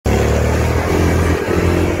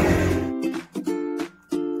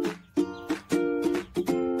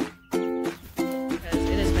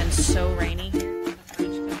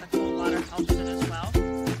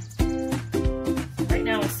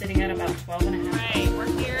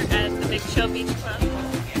like Chill Beach Club.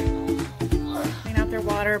 Clean out their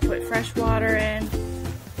water, put fresh water in.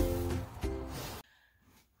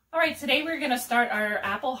 All right, today we're gonna start our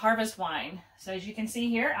apple harvest wine. So as you can see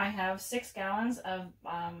here, I have 6 gallons of,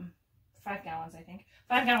 5 gallons I think,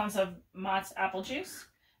 5 gallons of Mott's apple juice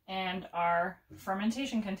and our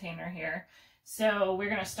fermentation container here. So we're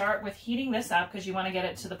gonna start with heating this up because you wanna get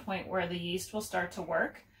it to the point where the yeast will start to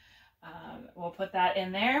work. We'll put that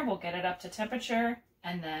in there, we'll get it up to temperature,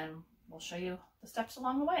 and then we'll show you the steps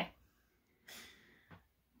along the way.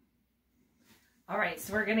 All right,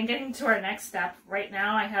 so we're gonna get into our next step. Right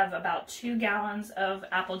now I have about 2 gallons of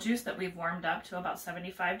apple juice that we've warmed up to about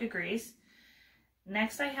 75 degrees.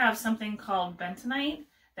 Next I have something called bentonite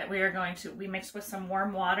that we mix with some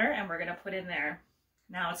warm water and we're gonna put in there.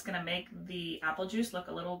 Now it's gonna make the apple juice look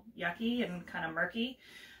a little yucky and kind of murky.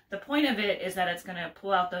 The point of it is that it's going to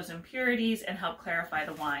pull out those impurities and help clarify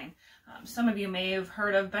the wine. Some of you may have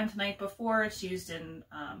heard of bentonite before. It's used in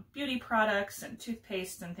beauty products and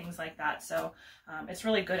toothpaste and things like that. So it's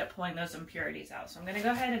really good at pulling those impurities out. So I'm going to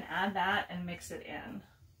go ahead and add that and mix it in.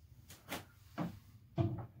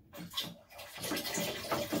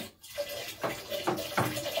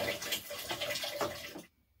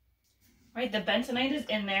 Right, the bentonite is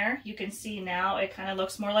in there. You can see now it kind of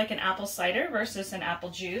looks more like an apple cider versus an apple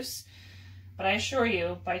juice. But I assure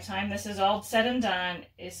you, by the time this is all said and done,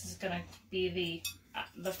 this is going to be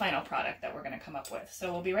the final product that we're going to come up with.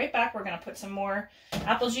 So we'll be right back. We're going to put some more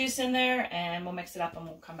apple juice in there and we'll mix it up and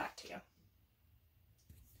we'll come back to you.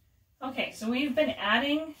 Okay, so we've been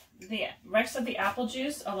adding the rest of the apple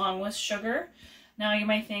juice along with sugar. Now you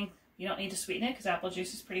might think, you don't need to sweeten it because apple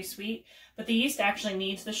juice is pretty sweet, but the yeast actually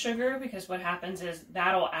needs the sugar because what happens is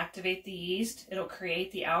that'll activate the yeast, it'll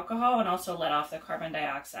create the alcohol and also let off the carbon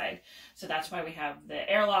dioxide. So that's why we have the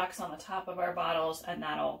airlocks on the top of our bottles and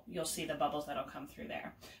you'll see the bubbles that'll come through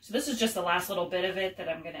there. So this is just the last little bit of it that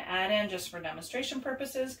I'm going to add in just for demonstration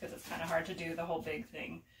purposes because it's kind of hard to do the whole big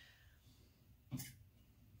thing.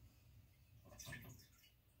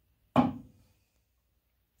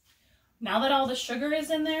 Now that all the sugar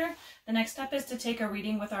is in there, the next step is to take a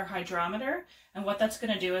reading with our hydrometer. And what that's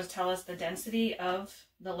going to do is tell us the density of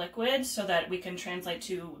the liquid so that we can translate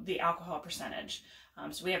to the alcohol percentage.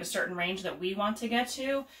 So we have a certain range that we want to get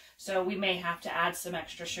to. So we may have to add some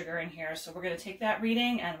extra sugar in here. So we're going to take that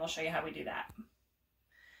reading and we'll show you how we do that.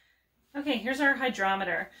 Okay, here's our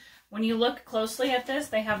hydrometer. When you look closely at this,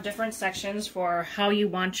 they have different sections for how you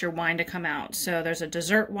want your wine to come out. So there's a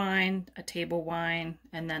dessert wine, a table wine,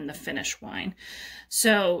 and then the finish wine.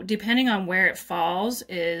 So depending on where it falls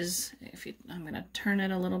I'm going to turn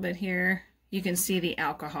it a little bit here, you can see the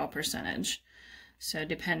alcohol percentage. So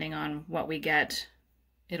depending on what we get,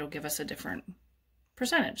 it'll give us a different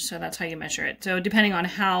percentage. So that's how you measure it. So depending on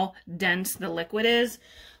how dense the liquid is,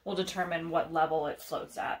 will determine what level it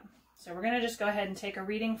floats at. So we're going to just go ahead and take a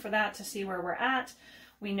reading for that to see where we're at.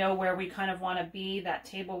 We know where we kind of want to be, that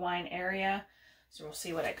table wine area. So we'll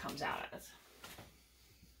see what it comes out as.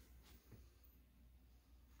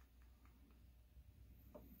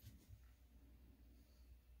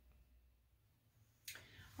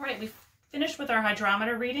 All right, we finished with our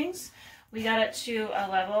hydrometer readings. We got it to a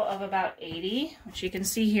level of about 80, which you can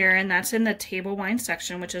see here, and that's in the table wine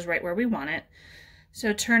section, which is right where we want it.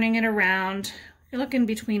 So turning it around, you're looking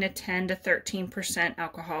between a 10 to 13%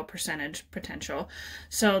 alcohol percentage potential.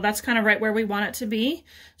 So that's kind of right where we want it to be.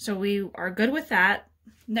 So we are good with that.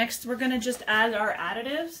 Next, we're going to just add our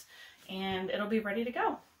additives and it'll be ready to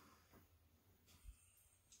go.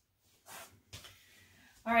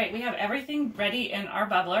 All right, we have everything ready in our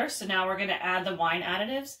bubbler. So now we're going to add the wine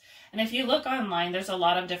additives. And if you look online, there's a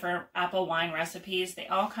lot of different apple wine recipes. They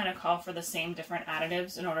all kind of call for the same different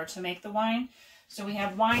additives in order to make the wine. So we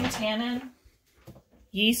have wine tannin,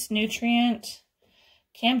 yeast nutrient,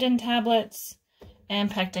 Camden tablets,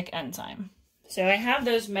 and pectic enzyme. So I have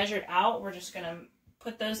those measured out. We're just going to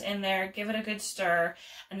put those in there, give it a good stir,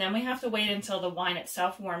 and then we have to wait until the wine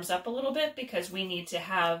itself warms up a little bit because we need to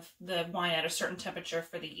have the wine at a certain temperature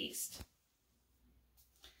for the yeast.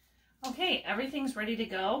 Okay, everything's ready to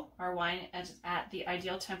go. Our wine is at the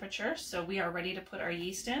ideal temperature, so we are ready to put our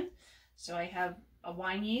yeast in. So I have a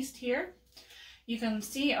wine yeast here. You can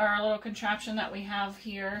see our little contraption that we have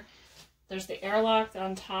here. There's the airlock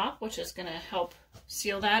on top, which is going to help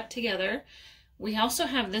seal that together. We also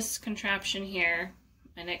have this contraption here,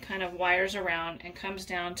 and it kind of wires around and comes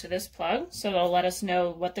down to this plug, so it'll let us know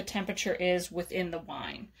what the temperature is within the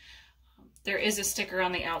wine. There is a sticker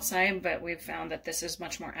on the outside, but we've found that this is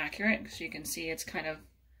much more accurate, so you can see it's kind of,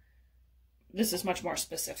 this is much more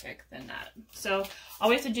specific than that. So all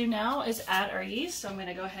we have to do now is add our yeast. So I'm going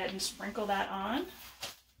to go ahead and sprinkle that on.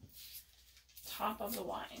 top of the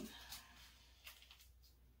wine.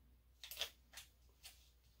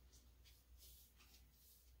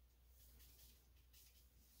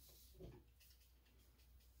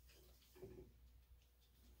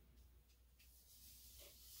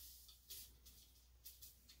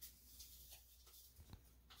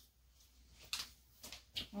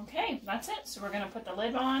 Okay, that's it. So we're going to put the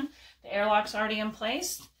lid on. The airlock's already in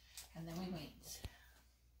place, and then we wait.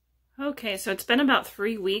 Okay, so it's been about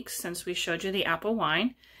 3 weeks since we showed you the apple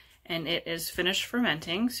wine, and it is finished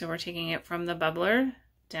fermenting. So we're taking it from the bubbler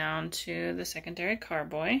down to the secondary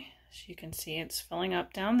carboy. So you can see it's filling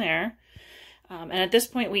up down there. And at this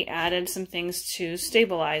point, we added some things to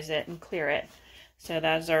stabilize it and clear it. So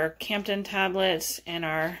that's our Campton tablets and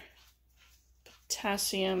our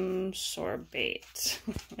potassium sorbate,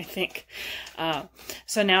 I think.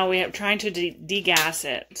 So now we are trying to degas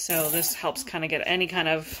it. So this helps kind of get any kind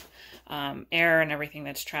of air and everything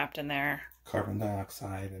that's trapped in there. Carbon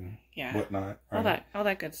dioxide and whatnot. Right? All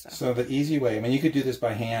that good stuff. So the easy way, I mean, you could do this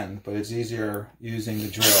by hand, but it's easier using the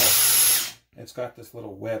drill. It's got this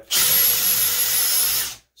little whip.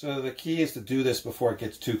 So the key is to do this before it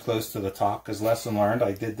gets too close to the top, because lesson learned,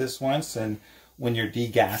 I did this once, and when you're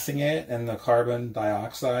degassing it and the carbon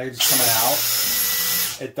dioxide's coming out,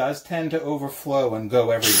 it does tend to overflow and go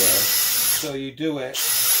everywhere. So you do it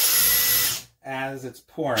as it's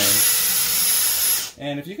pouring.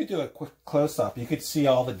 And if you could do a quick close-up, you could see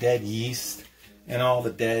all the dead yeast and all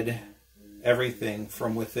the dead everything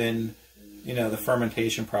from within, you know, the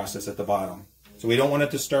fermentation process at the bottom. So we don't want to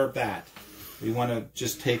disturb that. We want to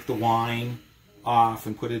just take the wine off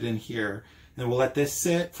and put it in here. And we'll let this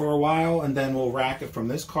sit for a while, and then we'll rack it from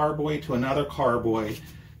this carboy to another carboy,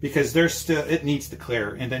 because there's still, it needs to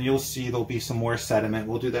clear. And then you'll see there'll be some more sediment.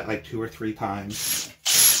 We'll do that like 2 or 3 times.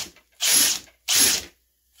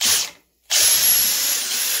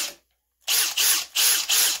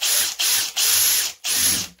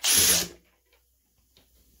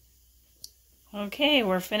 Okay,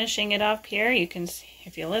 we're finishing it up here. You can see,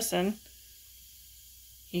 if you listen,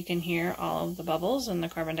 you can hear all of the bubbles and the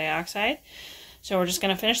carbon dioxide. So we're just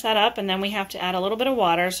going to finish that up, and then we have to add a little bit of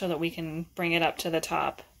water so that we can bring it up to the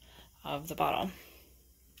top of the bottle.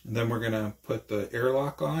 And then we're going to put the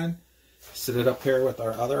airlock on, sit it up here with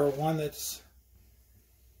our other one that's,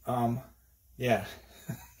 yeah.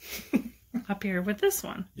 Up here with this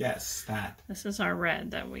one. Yes, that. This is our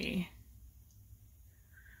red that we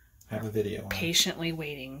have a video on. Patiently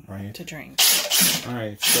waiting to drink. All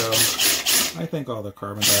right, so I think all the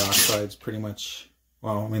carbon dioxide's pretty much,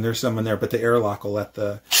 well, I mean, there's some in there, but the airlock will let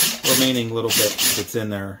the remaining little bit that's in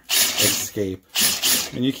there escape.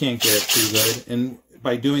 And you can't get it too good. And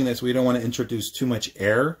by doing this, we don't want to introduce too much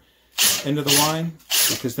air into the wine,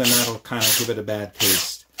 because then that'll kind of give it a bad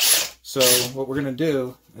taste. So what we're going to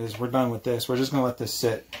do is, we're done with this. We're just going to let this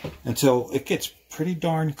sit until it gets pretty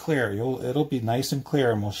darn clear. It'll be nice and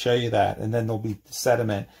clear, and we'll show you that. And then there'll be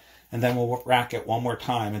sediment. And then we'll rack it one more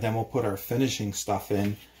time, and then we'll put our finishing stuff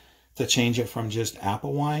in to change it from just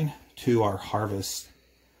apple wine to our harvest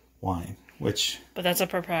wine, which... But that's a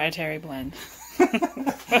proprietary blend.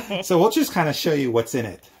 So we'll just kind of show you what's in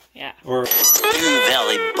it. Yeah. Or 2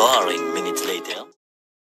 very boring minutes later.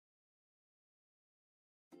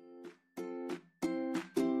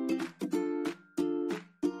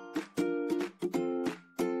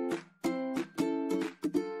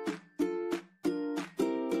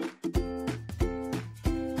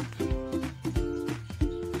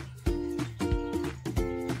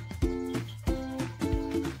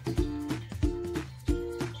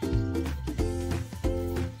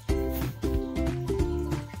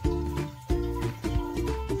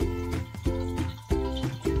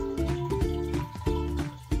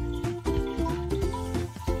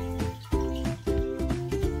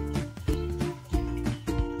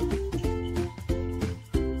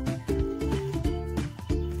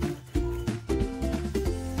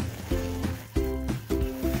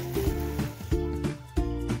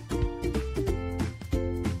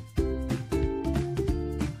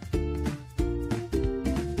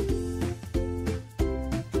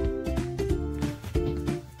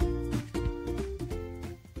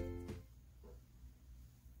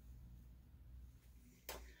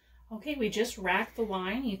 Okay, we just racked the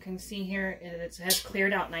wine. You can see here it has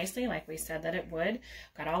cleared out nicely, like we said that it would.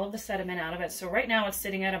 Got all of the sediment out of it. So right now it's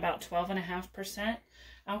sitting at about 12.5%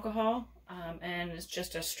 alcohol, and it's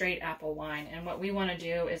just a straight apple wine. And what we want to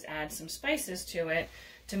do is add some spices to it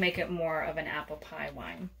to make it more of an apple pie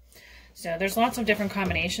wine. So there's lots of different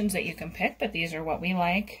combinations that you can pick, but these are what we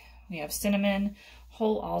like. We have cinnamon,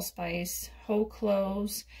 whole allspice, whole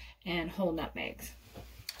cloves, and whole nutmegs.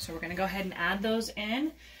 So we're going to go ahead and add those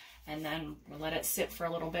in. and then we'll let it sit for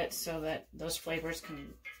a little bit so that those flavors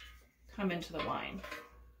can come into the wine.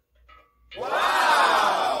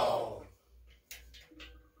 Wow!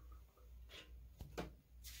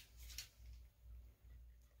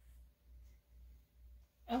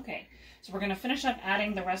 Okay, so we're going to finish up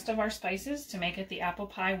adding the rest of our spices to make it the apple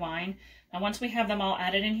pie wine. Now once we have them all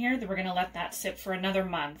added in here, then we're going to let that sit for another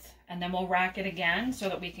month, and then we'll rack it again so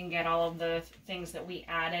that we can get all of the things that we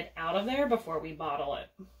added out of there before we bottle it.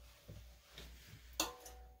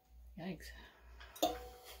 Yikes.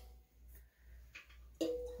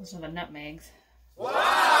 Those are the nutmegs.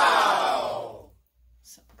 Wow!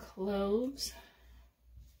 Some cloves.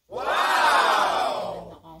 Wow! And then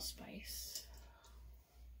the allspice.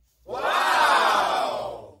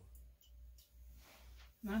 Wow!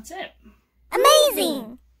 And that's it.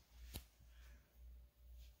 Amazing!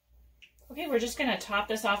 Okay, we're just going to top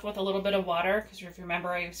this off with a little bit of water, because if you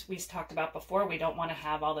remember, we talked about before, we don't want to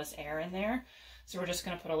have all this air in there. So we're just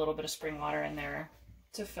going to put a little bit of spring water in there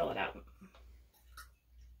to fill it out.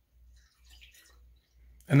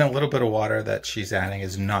 And that little bit of water that she's adding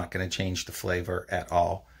is not going to change the flavor at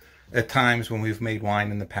all. At times when we've made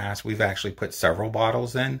wine in the past, we've actually put several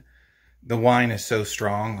bottles in. The wine is so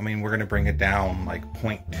strong. I mean, we're going to bring it down like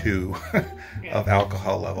 0.2 of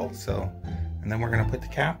alcohol level. So, and then we're going to put the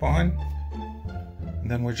cap on. And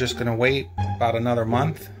then we're just going to wait about another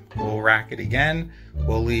month. We'll rack it again.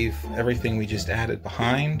 We'll leave everything we just added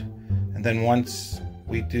behind. And then once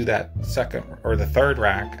we do that second or the third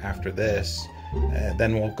rack after this,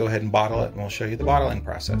 then we'll go ahead and bottle it, and we'll show you the bottling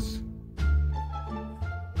process.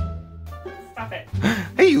 Stop it.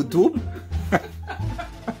 Hey, YouTube.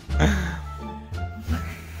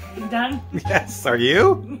 You done? Yes, are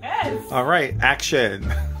you? Yes. All right, action.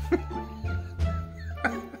 This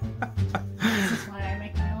is why I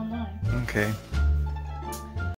make my own wine. Okay.